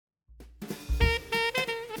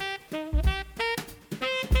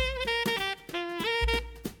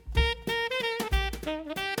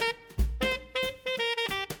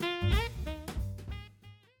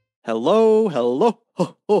Hello, hello,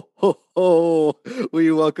 ho, ho, ho, ho. We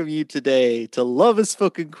welcome you today to Love is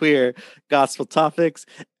Spoken Queer, Gospel Topics,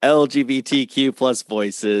 LGBTQ plus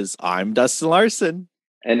voices. I'm Dustin Larson.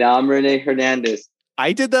 And I'm Renee Hernandez.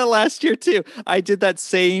 I did that last year too. I did that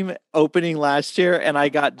same opening last year, and I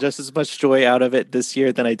got just as much joy out of it this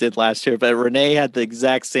year than I did last year. But Renee had the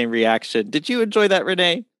exact same reaction. Did you enjoy that,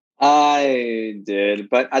 Renee? I did,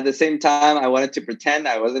 but at the same time, I wanted to pretend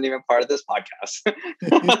I wasn't even part of this podcast.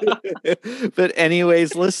 But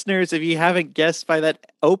anyways, listeners, if you haven't guessed by that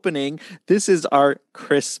opening, this is our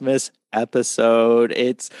Christmas episode.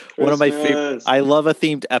 It's one of my favorite. I love a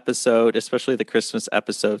themed episode, especially the Christmas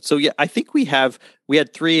episode. So yeah, I think we had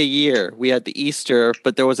 3 a year. We had the Easter,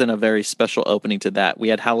 but there wasn't a very special opening to that. We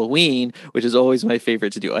had Halloween, which is always my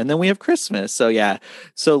favorite to do. And then we have Christmas. So yeah.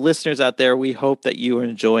 So listeners out there, we hope that you are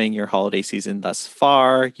enjoying your holiday season thus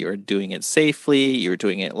far. You're doing it safely. You're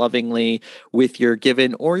doing it lovingly with your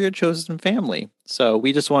given or your chosen family. So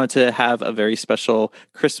we just wanted to have a very special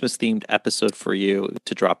Christmas-themed episode for you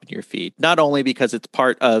to drop in your feed. Not only because it's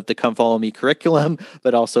part of the Come Follow Me curriculum,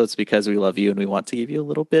 but also it's because we love you and we want to give you a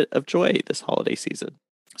little bit of joy this holiday season.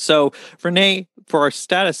 So, Renee, for our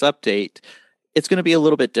status update, it's going to be a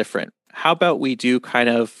little bit different. How about we do kind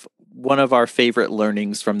of one of our favorite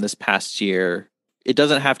learnings from this past year? It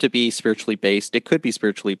doesn't have to be spiritually based. It could be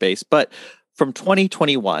spiritually based, but from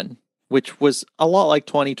 2021, which was a lot like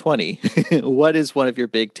 2020. What is one of your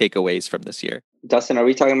big takeaways from this year? Dustin, are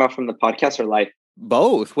we talking about from the podcast or life?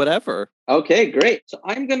 Both, whatever. Okay, great. So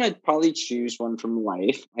I'm going to probably choose one from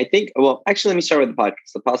life. I think, actually, let me start with the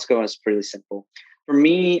podcast. The podcast is pretty simple. For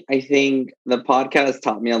me, I think the podcast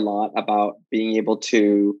taught me a lot about being able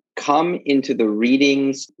to come into the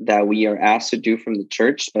readings that we are asked to do from the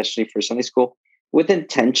church, especially for Sunday school, with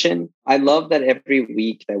intention. I love that every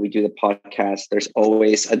week that we do the podcast, there's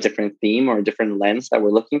always a different theme or a different lens that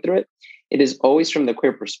we're looking through it. It is always from the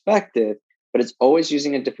queer perspective, but it's always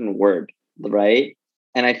using a different word, right?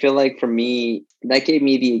 And I feel like for me, that gave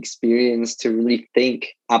me the experience to really think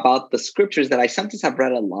about the scriptures that I sometimes have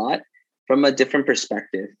read a lot from a different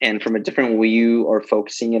perspective and from a different view, or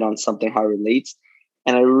focusing it on something, how it relates.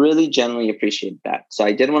 And I really genuinely appreciate that. So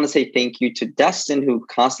I did want to say thank you to Dustin, who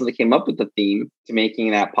constantly came up with the theme to making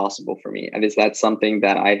that possible for me. And that's something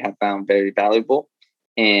that I have found very valuable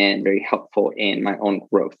and very helpful in my own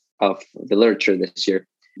growth of the literature this year.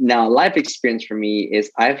 Now, life experience for me is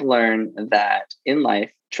I've learned that in life,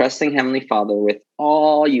 trusting Heavenly Father with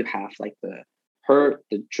all you have, like the hurt,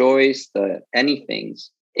 the joys, the anythings,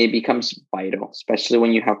 it becomes vital, especially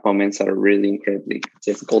when you have moments that are really incredibly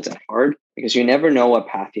difficult and hard, because you never know what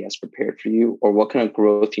path He has prepared for you or what kind of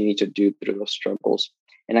growth you need to do through those struggles.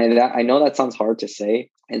 And I know that sounds hard to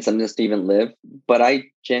say and sometimes to even live, but I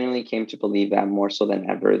genuinely came to believe that more so than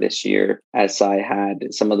ever this year, as I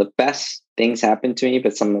had some of the best things happen to me,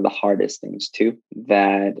 but some of the hardest things too,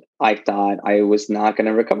 that I thought I was not going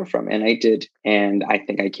to recover from. And I did. And I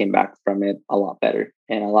think I came back from it a lot better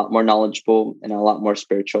and a lot more knowledgeable and a lot more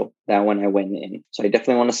spiritual than when I went in. So I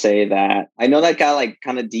definitely want to say that I know that got like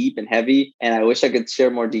kind of deep and heavy, and I wish I could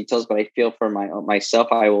share more details, but I feel for myself,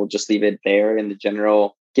 I will just leave it there in the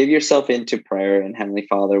general. Give yourself into prayer, and Heavenly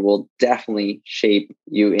Father will definitely shape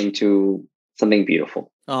you into something beautiful.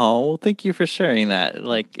 Oh, well, thank you for sharing that.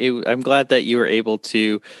 I'm glad that you were able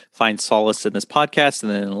to find solace in this podcast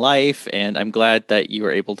and then in life. And I'm glad that you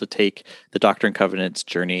were able to take the Doctrine and Covenants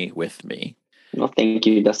journey with me. Well, thank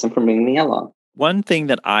you, Dustin, for bringing me along. One thing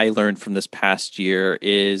that I learned from this past year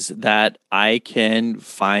is that I can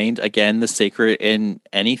find, again, the sacred in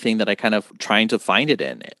anything that I kind of trying to find it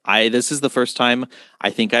in. This is the first time I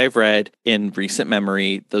think I've read in recent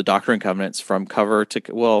memory the Doctrine and Covenants from cover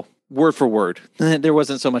to, word for word. There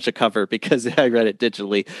wasn't so much a cover because I read it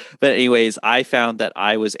digitally. But anyways, I found that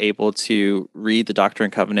I was able to read the Doctrine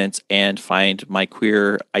and Covenants and find my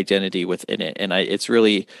queer identity within it. And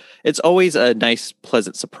it's always a nice,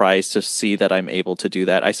 pleasant surprise to see that I'm able to do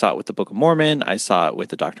that. I saw it with the Book of Mormon. I saw it with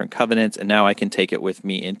the Doctrine and Covenants. And now I can take it with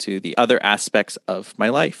me into the other aspects of my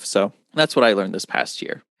life. So that's what I learned this past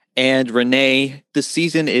year. And Renee, the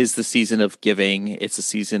season is the season of giving. It's a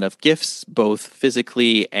season of gifts, both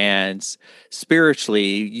physically and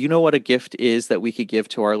spiritually. You know what a gift is that we could give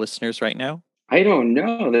to our listeners right now? I don't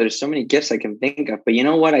know. There's so many gifts I can think of, but you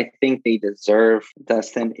know what I think they deserve,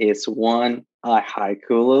 Dustin, is one, a haiku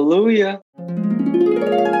hallelujah.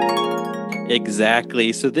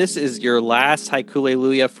 Exactly. So this is your last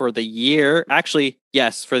haiku for the year. Actually,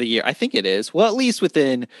 yes, for the year. I think it is. Well, at least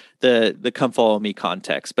within the Come Follow Me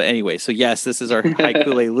context. But anyway, so yes, this is our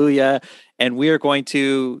haiku, and we are going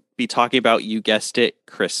to be talking about, you guessed it,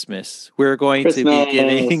 Christmas. We're going to be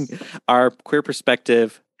giving our queer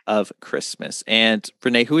perspective of Christmas. And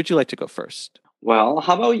Renee, who would you like to go first? Well,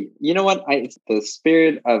 how about, you know what? It's the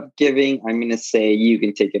spirit of giving. I'm going to say you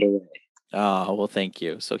can take it away. Oh, well, thank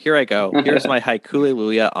you. So here I go. Here's my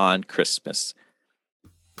haiku on Christmas.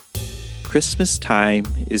 Christmas time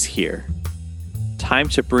is here. Time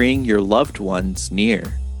to bring your loved ones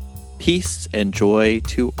near. Peace and joy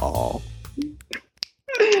to all.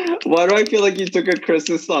 Why do I feel like you took a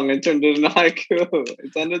Christmas song and turned it into haiku?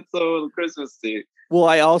 It sounded so Christmassy. Well,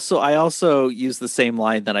 I also use the same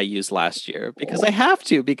line that I used last year because I have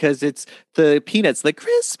to, because it's the Peanuts. The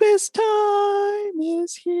Christmas time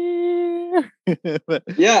is here.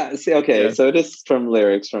 Yeah. See, okay. Yeah. So it is from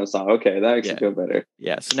lyrics from a song. Okay, that makes it feel better.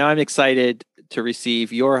 Yeah. So now I'm excited to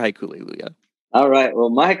receive your haiku. All right.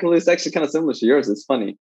 Well, my haiku is actually kind of similar to yours. It's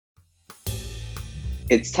funny.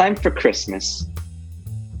 It's time for Christmas.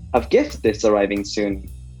 Of gift that's arriving soon.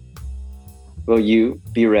 Will you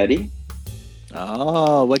be ready?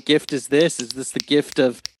 Oh, what gift is this? Is this the gift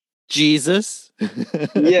of Jesus?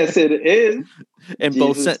 Yes, it is. In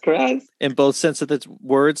both sense of the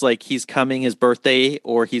words, like he's coming his birthday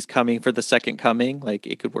or he's coming for the second coming. Like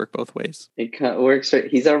it could work both ways. It works.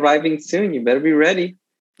 He's arriving soon. You better be ready.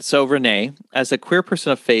 So, Renee, as a queer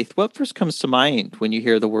person of faith, what first comes to mind when you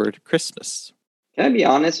hear the word Christmas? Can I be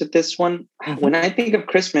honest with this one? When I think of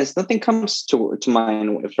Christmas, nothing comes to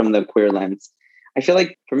mind from the queer lens. I feel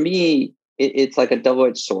like for me, it's like a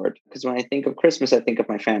double-edged sword. Because when I think of Christmas, I think of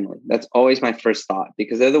my family. That's always my first thought,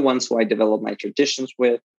 because they're the ones who I develop my traditions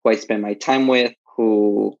with, who I spend my time with,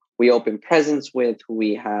 who we open presents with, who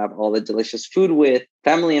we have all the delicious food with,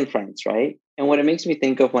 family and friends, right? And what it makes me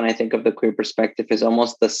think of when I think of the queer perspective is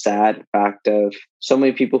almost the sad fact of so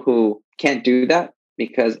many people who can't do that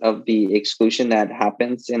because of the exclusion that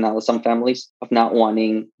happens in some families of not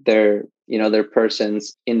wanting their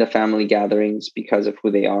persons in the family gatherings because of who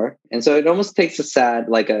they are. And so it almost takes a sad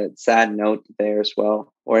note there as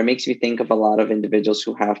well. Or it makes me think of a lot of individuals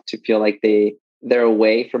who have to feel like they're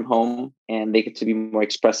away from home and they get to be more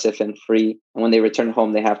expressive and free. And when they return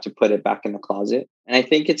home, they have to put it back in the closet. And I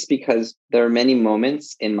think it's because there are many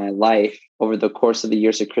moments in my life over the course of the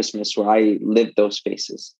years of Christmas where I lived those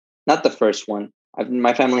phases. Not the first one.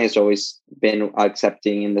 My family has always been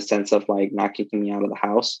accepting in the sense of like not kicking me out of the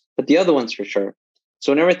house, but the other ones for sure.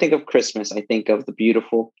 So whenever I think of Christmas, I think of the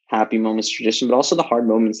beautiful, happy moments, tradition, but also the hard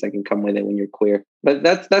moments that can come with it when you're queer. But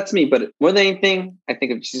that's me. But more than anything, I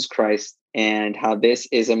think of Jesus Christ and how this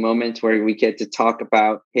is a moment where we get to talk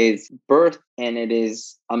about his birth. And it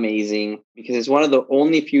is amazing because it's one of the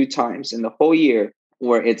only few times in the whole year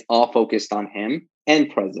where it's all focused on him and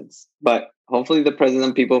presents. But hopefully the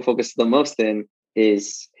present people focus the most in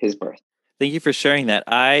is his birth. Thank you for sharing that.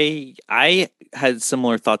 I had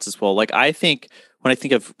similar thoughts as well. Like I think when I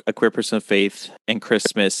think of a queer person of faith and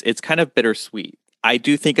Christmas, it's kind of bittersweet. I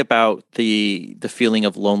do think about the feeling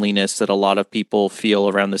of loneliness that a lot of people feel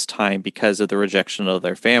around this time because of the rejection of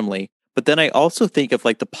their family. But then I also think of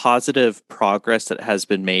like the positive progress that has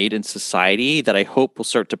been made in society that I hope will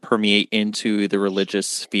start to permeate into the religious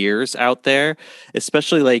spheres out there,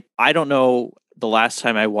 especially like, I don't know the last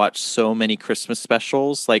time I watched so many Christmas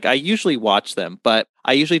specials. Like I usually watch them, but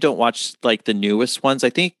I usually don't watch like the newest ones. I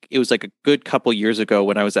think it was like a good couple years ago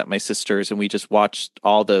when I was at my sister's and we just watched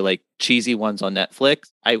all the like cheesy ones on Netflix.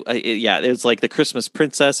 It was like the Christmas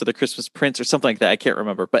Princess or the Christmas Prince or something like that. I can't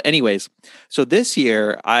remember. But anyways, so this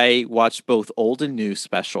year I watched both old and new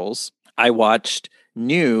specials. I watched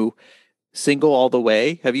new Single All the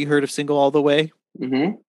Way. Have you heard of Single All the Way?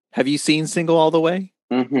 Mm-hmm. Have you seen Single All the Way?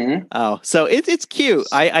 Mm-hmm. Oh, so it's cute.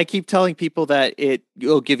 I keep telling people that it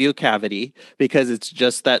will give you a cavity because it's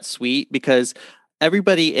just that sweet, because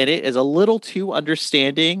everybody in it is a little too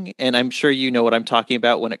understanding. And I'm sure you know what I'm talking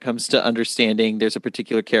about when it comes to understanding. There's a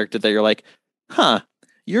particular character that you're like,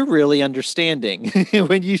 you're really understanding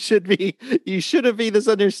when you shouldn't be this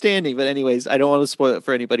understanding. But anyways, I don't want to spoil it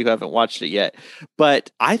for anybody who haven't watched it yet.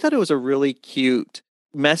 But I thought it was a really cute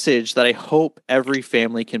message that I hope every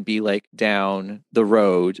family can be like down the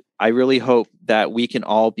road. I really hope that we can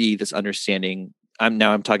all be this understanding.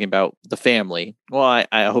 I'm talking about the family. Well,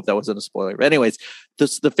 I hope that wasn't a spoiler. But anyways,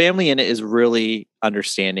 the family in it is really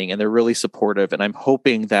understanding and they're really supportive. And I'm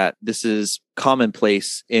hoping that this is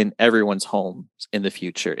commonplace in everyone's homes in the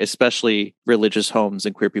future, especially religious homes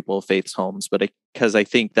and queer people of faith's homes. But because I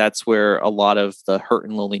think that's where a lot of the hurt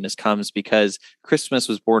and loneliness comes, because Christmas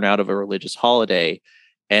was born out of a religious holiday.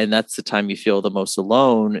 And that's the time you feel the most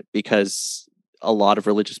alone because a lot of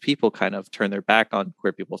religious people kind of turn their back on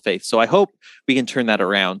queer people of faith. So I hope we can turn that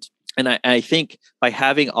around. And I think by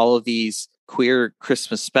having all of these queer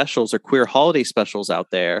Christmas specials or queer holiday specials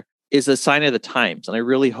out there, is a sign of the times. And I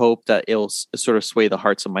really hope that it'll sort of sway the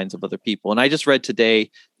hearts and minds of other people. And I just read today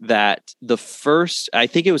that the first, I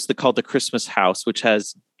think it was called The Christmas House, which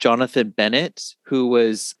has Jonathan Bennett, who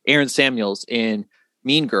was Aaron Samuels in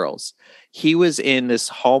Mean Girls. He was in this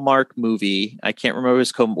Hallmark movie. I can't remember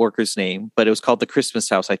his co-worker's name, but it was called The Christmas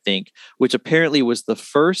House, I think, which apparently was the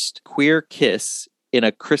first queer kiss in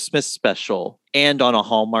a Christmas special and on a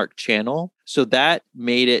Hallmark channel. So that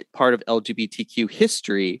made it part of LGBTQ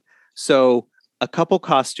history. So a couple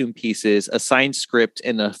costume pieces, a signed script,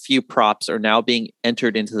 and a few props are now being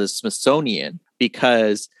entered into the Smithsonian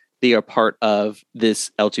because they are part of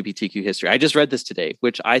this LGBTQ history. I just read this today,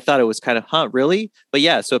 which I thought it was kind of, really? But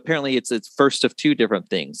yeah, so apparently it's first of two different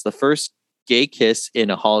things. The first gay kiss in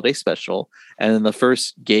a holiday special, and then the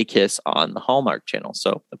first gay kiss on the Hallmark channel.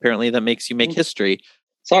 So apparently that makes you make history.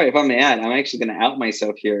 Sorry, if I may add, I'm actually going to out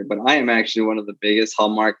myself here, but I am actually one of the biggest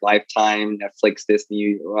Hallmark, Lifetime, Netflix,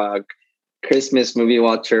 Disney, Christmas movie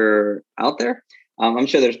watcher out there. I'm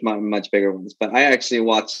sure there's much bigger ones, but I actually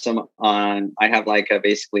watch some I have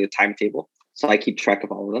basically a timetable. So I keep track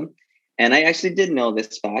of all of them. And I actually did know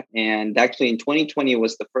this fact. And actually in 2020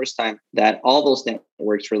 was the first time that all those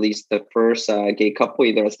networks released the first gay couple,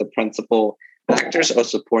 either as the principal actors or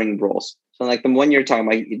supporting roles. So like the one you're talking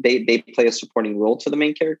about, they play a supporting role to the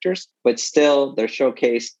main characters, but still they're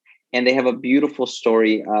showcased. And they have a beautiful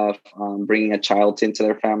story of bringing a child into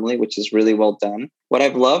their family, which is really well done. What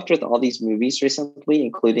I've loved with all these movies recently,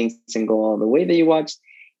 including Single All the Way that you watched,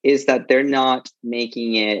 is that they're not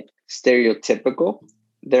making it stereotypical.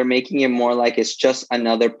 They're making it more like it's just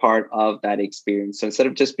another part of that experience. So instead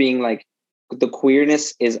of just being like the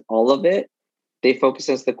queerness is all of it, they focus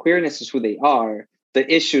as the queerness is who they are. The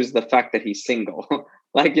issue is the fact that he's single.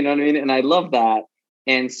 You know what I mean? And I love that.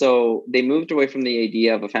 And so they moved away from the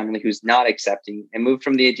idea of a family who's not accepting and moved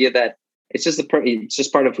from the idea that it's just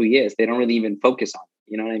part of who he is. They don't really even focus on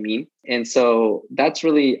it. You know what I mean? And so that's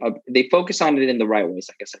really, they focus on it in the right ways,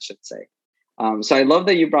 I guess I should say. So I love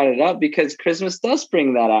that you brought it up because Christmas does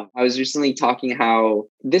bring that up. I was recently talking how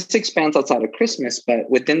this expands outside of Christmas, but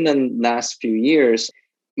within the last few years,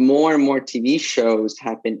 more and more TV shows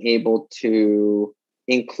have been able to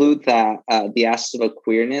include that the aspect of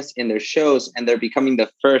queerness in their shows, and they're becoming the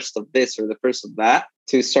first of this or the first of that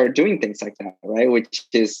to start doing things like that, right? Which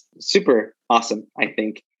is super awesome, I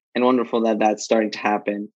think, and wonderful that that's starting to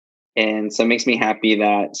happen. And so it makes me happy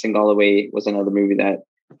that Single All the Way was another movie that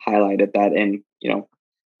highlighted that, and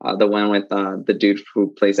the one with the dude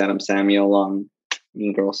who plays Adam Samuel on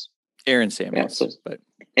Mean Girls, Aaron Samuels, but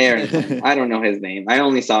Aaron, I don't know his name. I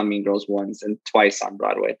only saw Mean Girls once and twice on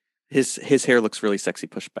Broadway. His hair looks really sexy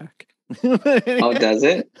pushed back. Oh, does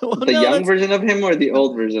it? Well, the young version of him or the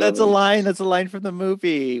old version? That's of him? A line. That's a line from the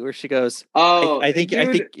movie where she goes, "Oh, I think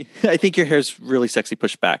your hair's really sexy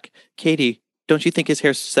pushed back." Katie, don't you think his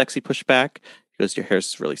hair's sexy pushed back? He goes, your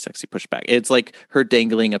hair's really sexy pushed back. It's like her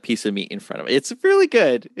dangling a piece of meat in front of it. It's really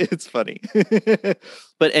good. It's funny.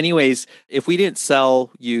 But anyways, if we didn't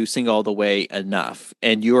sell you Single All the Way enough,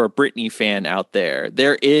 and you're a Britney fan out there,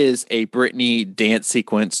 there is a Britney dance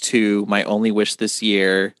sequence to My Only Wish This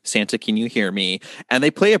Year, Santa Can You Hear Me? And they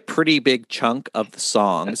play a pretty big chunk of the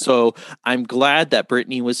song. So I'm glad that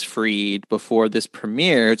Britney was freed before this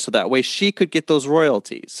premiered, so that way she could get those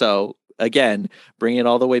royalties. So again, bring it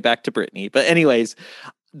all the way back to Britney. But anyways,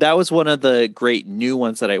 that was one of the great new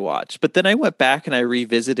ones that I watched. But then I went back and I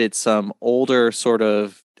revisited some older sort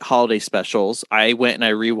of holiday specials. I went and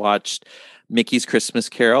I rewatched Mickey's Christmas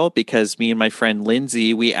Carol because me and my friend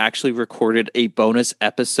Lindsay, we actually recorded a bonus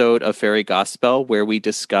episode of Fairy Gospel where we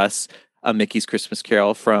discuss a Mickey's Christmas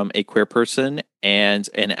Carol from a queer person and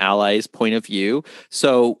an ally's point of view.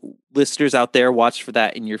 So listeners out there, watch for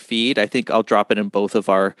that in your feed. I think I'll drop it in both of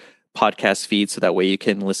our podcast feed so that way you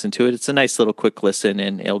can listen to it. It's a nice little quick listen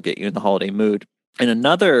and it'll get you in the holiday mood. And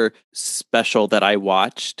another special that I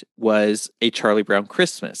watched was A Charlie Brown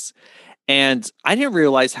Christmas. And I didn't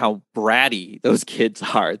realize how bratty those kids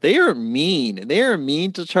are. They are mean. They are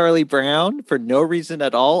mean to Charlie Brown for no reason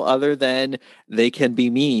at all other than they can be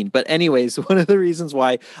mean. But anyways, one of the reasons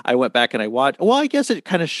why I went back and I watched, well, I guess it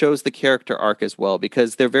kind of shows the character arc as well,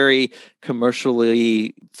 because they're very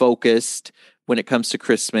commercially focused when it comes to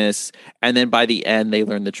Christmas. And then by the end, they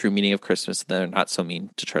learn the true meaning of Christmas. And they're not so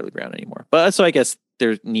mean to Charlie Brown anymore. But so I guess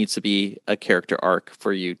there needs to be a character arc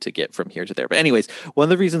for you to get from here to there. But anyways, one of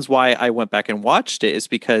the reasons why I went back and watched it is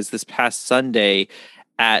because this past Sunday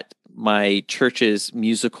at my church's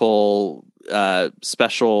musical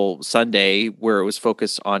special Sunday where it was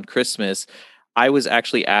focused on Christmas, I was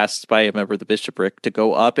actually asked by a member of the bishopric to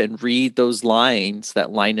go up and read those lines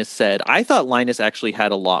that Linus said. I thought Linus actually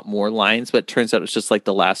had a lot more lines, but it turns out it's just like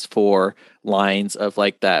the last 4 lines of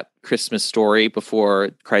like that Christmas story before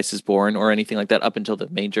Christ is born or anything like that up until the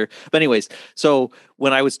manger. But anyways, so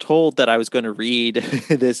when I was told that I was going to read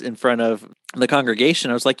this in front of the congregation,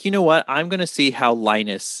 I was like, you know what? I'm going to see how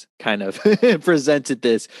Linus kind of presented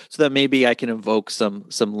this so that maybe I can evoke some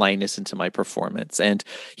Linus into my performance. And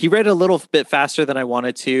he read a little bit faster than I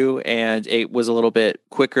wanted to, and it was a little bit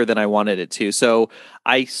quicker than I wanted it to. So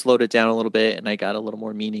I slowed it down a little bit and I got a little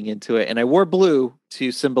more meaning into it. And I wore blue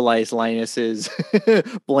to symbolize Linus's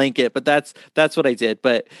blanket, but that's what I did.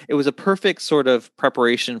 But it was a perfect sort of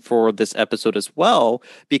preparation for this episode as well,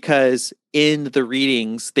 because in the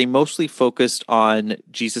readings, they mostly focused on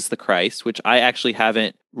Jesus the Christ, which I actually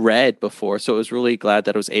haven't read before. So I was really glad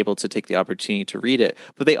that I was able to take the opportunity to read it.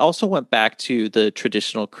 But they also went back to the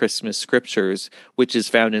traditional Christmas scriptures, which is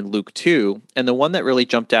found in Luke 2. And the one that really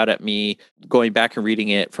jumped out at me going back and reading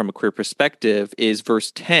it from a queer perspective is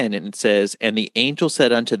verse 10. And it says, "And the angel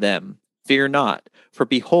said unto them, Fear not, for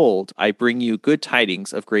behold, I bring you good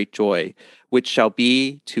tidings of great joy, which shall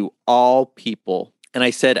be to all people. And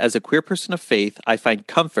I said, as a queer person of faith, I find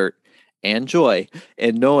comfort and joy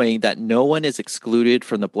in knowing that no one is excluded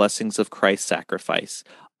from the blessings of Christ's sacrifice.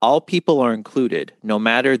 All people are included, no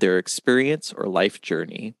matter their experience or life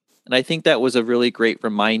journey." And I think that was a really great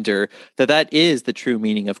reminder that that is the true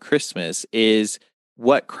meaning of Christmas, is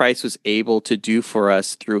what Christ was able to do for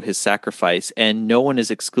us through his sacrifice. And no one is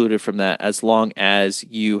excluded from that as long as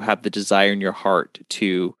you have the desire in your heart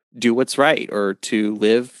to do what's right or to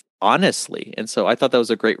live honestly. And so I thought that was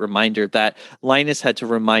a great reminder that Linus had to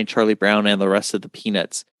remind Charlie Brown and the rest of the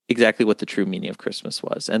Peanuts exactly what the true meaning of Christmas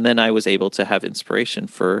was. And then I was able to have inspiration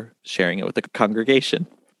for sharing it with the congregation.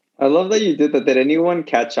 I love that you did that. Did anyone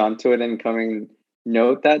catch on to it and come and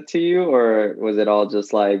note that to you? Or was it all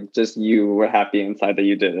just like, just you were happy inside that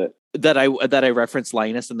you did it? That I referenced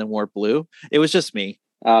Linus and then wore blue? It was just me.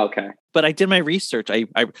 Oh, okay. But I did my research.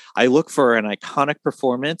 I look for an iconic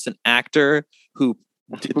performance, an actor who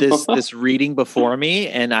did this reading before me,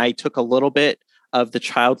 and I took a little bit of the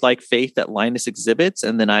childlike faith that Linus exhibits,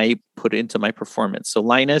 and then I put it into my performance. So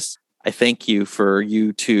Linus, I thank you for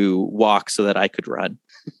you to walk so that I could run.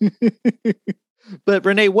 But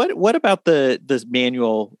Renee, what about the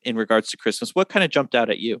manual in regards to Christmas? What kind of jumped out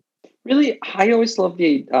at you? Really, I always love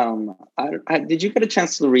the. Did you get a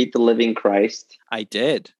chance to read The Living Christ? I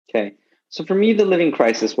did. Okay. So for me, The Living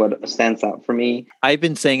Christ is what stands out for me. I've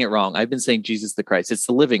been saying it wrong. I've been saying Jesus the Christ. It's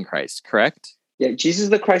The Living Christ, correct? Yeah, Jesus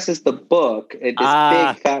the Christ is the book. It's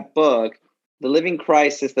big, fat book. The Living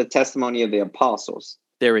Christ is the testimony of the apostles.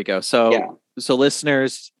 There we go. So, So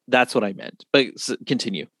listeners, that's what I meant. But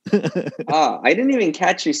continue. I didn't even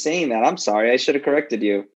catch you saying that. I'm sorry. I should have corrected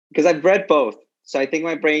you because I've read both. So I think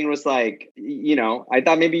my brain was like, I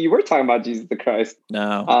thought maybe you were talking about Jesus the Christ.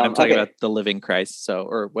 No, I'm talking about the Living Christ. So,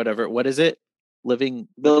 or whatever. What is it? The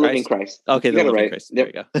Living Christ. Okay, the Living Christ. There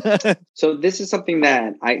you go. So this is something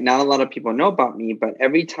that not a lot of people know about me, but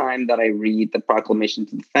every time that I read the proclamation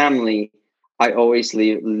to the family, I always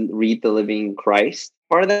read the Living Christ.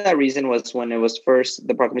 Part of that reason was when it was first,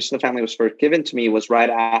 the proclamation to the family was first given to me was right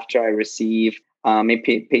after I received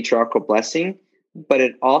a patriarchal blessing. But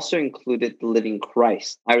it also included the Living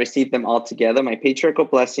Christ. I received them all together, my patriarchal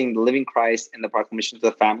blessing, the Living Christ, and the proclamation to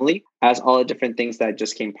the family, as all the different things that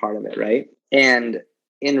just came part of it, right? And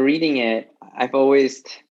in reading it, I've always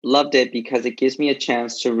loved it because it gives me a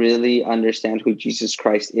chance to really understand who Jesus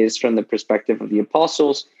Christ is from the perspective of the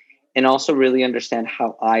apostles, and also really understand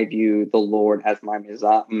how I view the Lord as my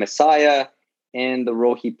Messiah and the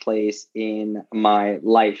role he plays in my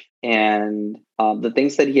life, and the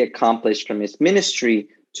things that he accomplished from his ministry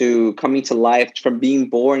to coming to life, from being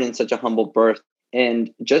born in such a humble birth, and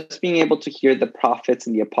just being able to hear the prophets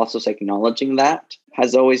and the apostles acknowledging that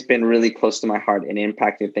has always been really close to my heart and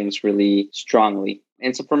impacted things really strongly.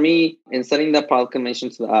 And so for me, in studying the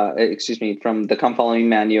proclamation from the Come Follow Me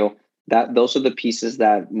manual, that those are the pieces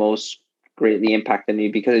that most greatly impacted me,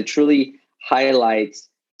 because it truly highlights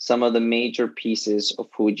some of the major pieces of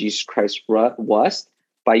who Jesus Christ was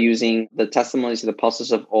by using the testimonies of the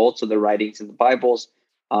apostles of old, so the writings in the Bibles,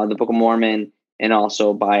 the Book of Mormon, and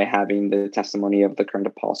also by having the testimony of the current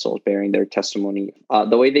apostles bearing their testimony.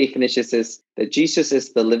 The way they finish this is that Jesus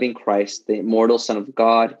is the living Christ, the immortal Son of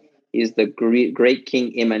God. He is the great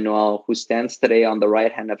King Emmanuel, who stands today on the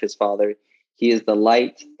right hand of his Father. He is the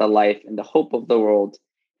light, the life, and the hope of the world.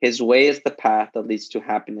 His way is the path that leads to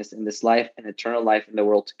happiness in this life and eternal life in the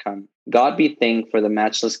world to come. God be thanked for the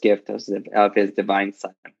matchless gift of his divine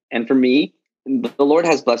Son. And for me, the Lord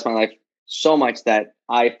has blessed my life so much that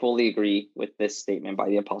I fully agree with this statement by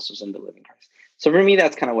the apostles and the living Christ. So for me,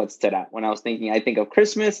 that's kind of what stood out when I was thinking. I think of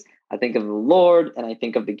Christmas, I think of the Lord, and I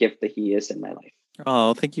think of the gift that he is in my life.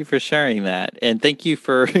 Oh, thank you for sharing that. And thank you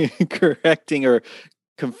for correcting or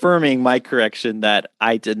confirming my correction that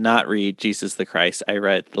I did not read Jesus the Christ. I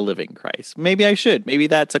read the Living Christ. Maybe I should. Maybe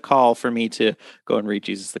that's a call for me to go and read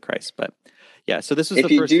Jesus the Christ. But yeah, so this was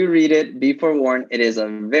if you do read it, be forewarned, it is a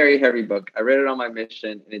very heavy book. I read it on my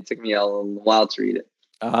mission, and it took me a while to read it.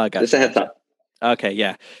 Gotcha. Just a heads up. Okay,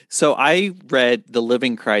 yeah. So I read The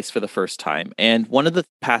Living Christ for the first time, and one of the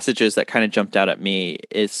passages that kind of jumped out at me,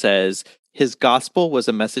 it says, his gospel was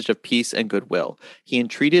a message of peace and goodwill. He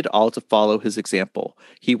entreated all to follow his example.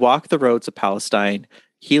 He walked the roads of Palestine,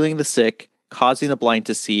 healing the sick, causing the blind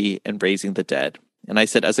to see, and raising the dead. And I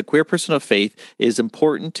said, as a queer person of faith, it is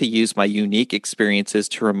important to use my unique experiences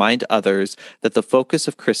to remind others that the focus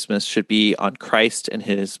of Christmas should be on Christ and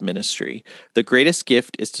his ministry. The greatest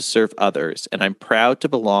gift is to serve others, and I'm proud to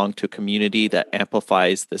belong to a community that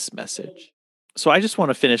amplifies this message. So I just want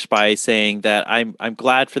to finish by saying that I'm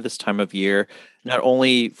glad for this time of year, not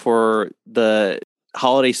only for the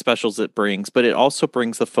holiday specials it brings, but it also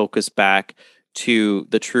brings the focus back to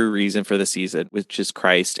the true reason for the season, which is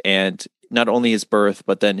Christ, and not only his birth,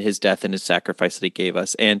 but then his death and his sacrifice that he gave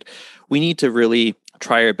us. And we need to really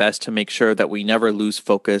try our best to make sure that we never lose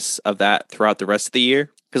focus of that throughout the rest of the year,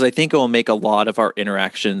 because I think it will make a lot of our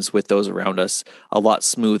interactions with those around us a lot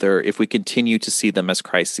smoother if we continue to see them as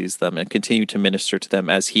Christ sees them and continue to minister to them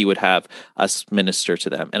as he would have us minister to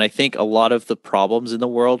them. And I think a lot of the problems in the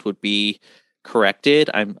world would be corrected.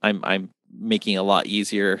 I'm making a lot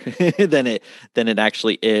easier than it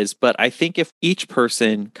actually is. But I think if each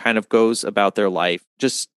person kind of goes about their life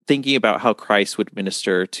just thinking about how Christ would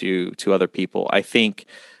minister to other people, I think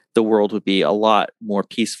the world would be a lot more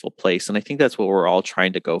peaceful place. And I think that's what we're all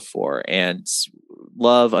trying to go for. And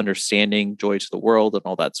love, understanding, joy to the world, and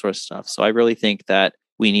all that sort of stuff. So I really think that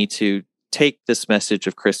we need to take this message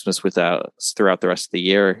of Christmas with us throughout the rest of the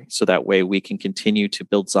year, so that way we can continue to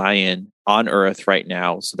build Zion on earth right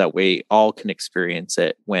now, so that we all can experience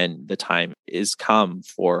it when the time is come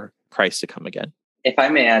for Christ to come again. If I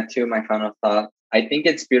may add to my final thought, I think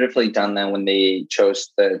it's beautifully done that when they chose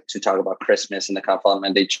to talk about Christmas in the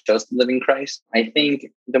Confirmation, they chose the Living Christ. I think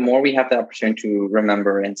the more we have the opportunity to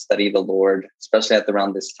remember and study the Lord, especially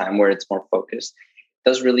around this time where it's more focused,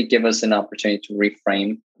 does really give us an opportunity to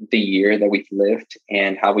reframe the year that we've lived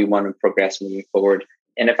and how we want to progress moving forward.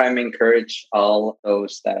 And if I'm encourage all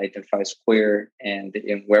those that identify as queer and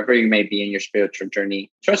wherever you may be in your spiritual journey,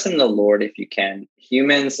 trust in the Lord if you can.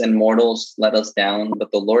 Humans and mortals let us down,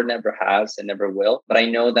 but the Lord never has and never will. But I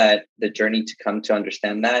know that the journey to come to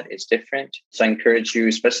understand that is different. So I encourage you,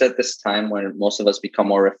 especially at this time when most of us become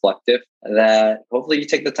more reflective, that hopefully you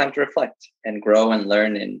take the time to reflect and grow and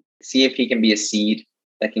learn and see if he can be a seed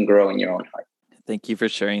that can grow in your own heart. Thank you for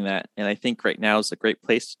sharing that. And I think right now is a great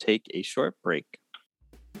place to take a short break.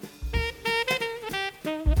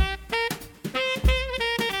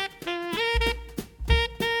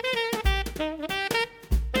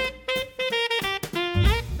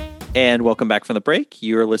 And welcome back from the break.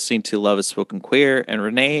 You are listening to Love is Spoken Queer, and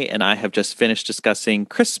Renee and I have just finished discussing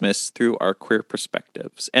Christmas through our queer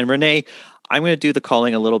perspectives. And Renee, I'm going to do the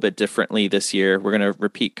calling a little bit differently this year. We're going to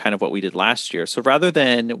repeat kind of what we did last year. So rather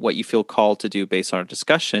than what you feel called to do based on our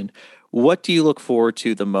discussion, what do you look forward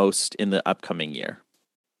to the most in the upcoming year?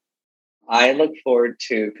 I look forward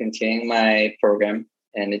to continuing my program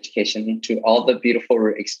and education, to all the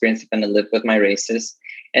beautiful experience I'm going to live with my races,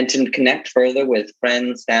 and to connect further with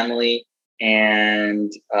friends, family,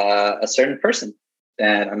 and a certain person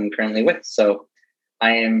that I'm currently with. So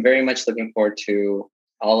I am very much looking forward to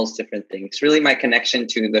all those different things. Really my connection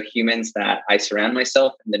to the humans that I surround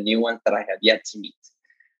myself and the new ones that I have yet to meet.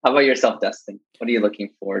 How about yourself, Dustin? What are you looking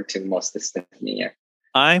forward to most this year?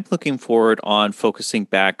 I'm looking forward on focusing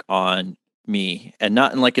back on me, and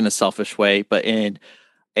not in a selfish way, but in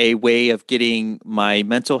a way of getting my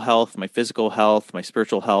mental health, my physical health, my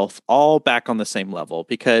spiritual health all back on the same level,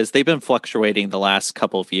 because they've been fluctuating the last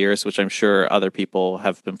couple of years, which I'm sure other people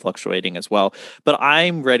have been fluctuating as well. But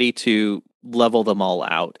I'm ready to level them all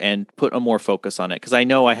out and put a more focus on it, because I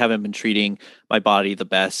know I haven't been treating my body the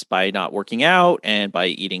best by not working out and by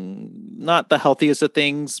eating not the healthiest of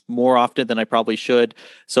things more often than I probably should.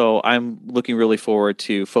 So I'm looking really forward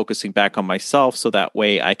to focusing back on myself, so that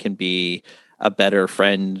way I can be a better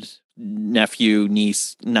friend, nephew,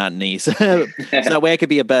 niece, not niece. So that way I could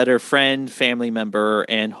be a better friend, family member,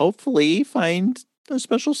 and hopefully find a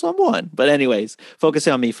special someone. But anyways,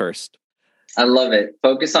 focusing on me first. I love it.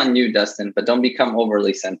 Focus on you, Dustin, but don't become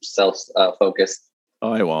overly self-focused.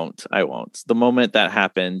 Oh, I won't. The moment that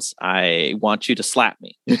happens, I want you to slap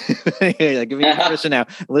me. Give me permission now.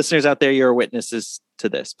 Listeners out there, you're witnesses to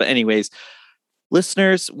this. But anyways,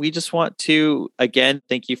 listeners, we just want to, again,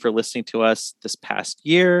 thank you for listening to us this past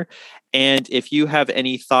year. And if you have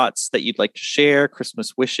any thoughts that you'd like to share,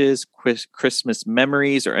 Christmas wishes, Christmas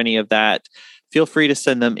memories, or any of that, feel free to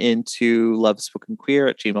send them into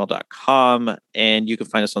lovespokenqueer@gmail.com. And you can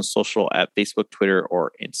find us on social at Facebook, Twitter,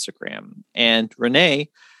 or Instagram. And Renee,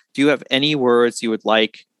 do you have any words you would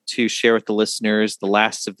like to share with the listeners the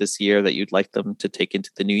last of this year that you'd like them to take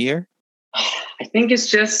into the new year? I think it's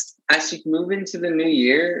just, as you move into the new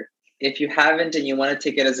year, if you haven't and you want to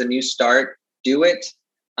take it as a new start, do it.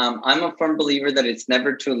 I'm a firm believer that it's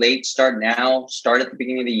never too late. Start now, start at the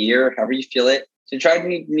beginning of the year, however you feel it, to try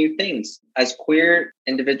new things. As queer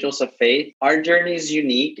individuals of faith, our journey is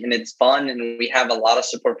unique and it's fun, and we have a lot of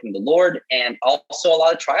support from the Lord and also a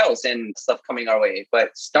lot of trials and stuff coming our way.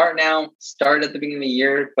 But start now, start at the beginning of the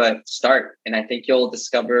year, but start. And I think you'll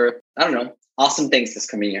discover, awesome things this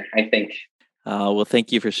coming year, I think. Well,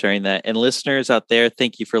 thank you for sharing that. And listeners out there,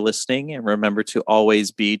 thank you for listening. And remember to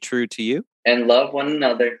always be true to you. And love one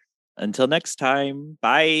another. Until next time.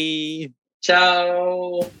 Bye.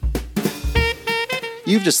 Ciao.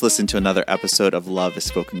 You've just listened to another episode of Love is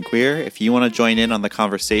Spoken Queer. If you want to join in on the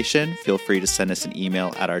conversation, feel free to send us an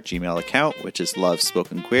email at our Gmail account, which is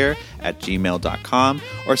lovespokenqueer@gmail.com,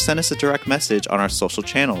 or send us a direct message on our social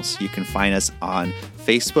channels. You can find us on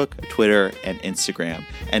Facebook, Twitter, and Instagram.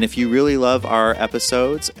 And if you really love our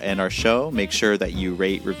episodes and our show, make sure that you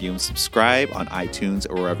rate, review, and subscribe on iTunes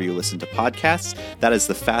or wherever you listen to podcasts. That is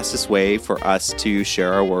the fastest way for us to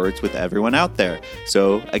share our words with everyone out there.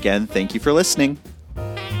 So again, thank you for listening.